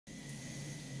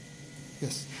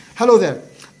Yes. Hello there.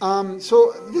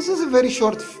 So this is a very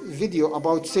short video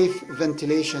about safe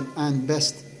ventilation and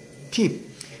best PEEP.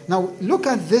 Now look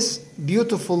at this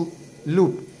beautiful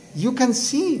loop. You can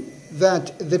see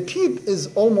that the PEEP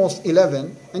is almost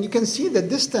 11, and you can see the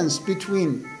distance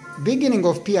between beginning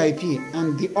of PIP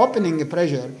and the opening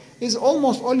pressure is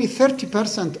almost only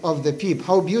 30% of the PEEP.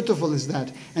 How beautiful is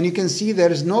that? And you can see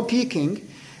there is no peaking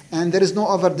and there is no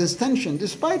overdistension,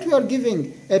 despite we are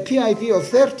giving a PIP of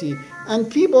 30 and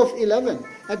PEEP of 11.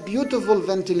 A beautiful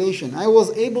ventilation. I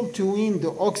was able to wean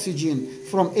the oxygen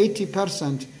from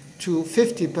 80% to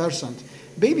 50%.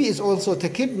 Baby is also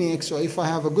tachypneic, so if I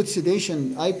have a good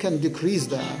sedation, I can decrease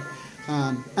that.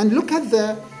 And look at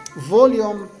the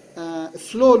volume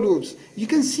flow loops. You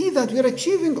can see that we're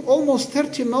achieving almost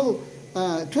 30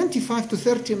 ml, 25 to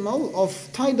 30 ml of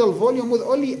tidal volume with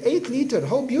only 8 liters.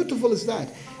 How beautiful is that?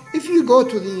 If you go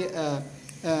to the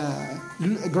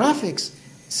graphics,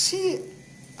 see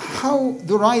how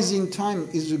the rising time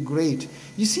is great.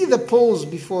 You see the pause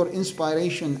before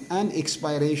inspiration and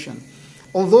expiration.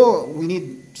 Although we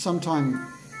need sometime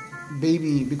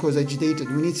baby, because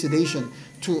agitated, we need sedation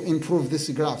to improve this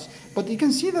graphs. But you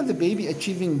can see that the baby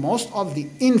achieving most of the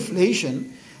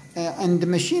inflation and the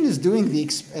machine is doing the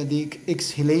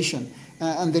exhalation.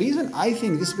 And the reason I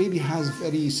think this baby has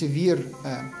very severe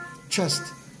chest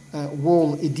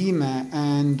wall edema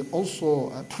and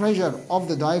also pressure of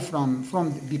the diaphragm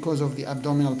because of the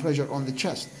abdominal pressure on the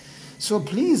chest. So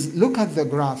please look at the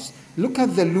graphs, look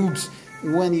at the loops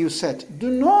when you set. Do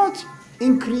not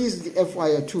increase the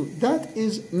FiO2. That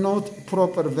is not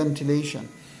proper ventilation.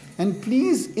 And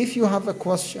please, if you have a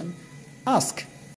question, ask.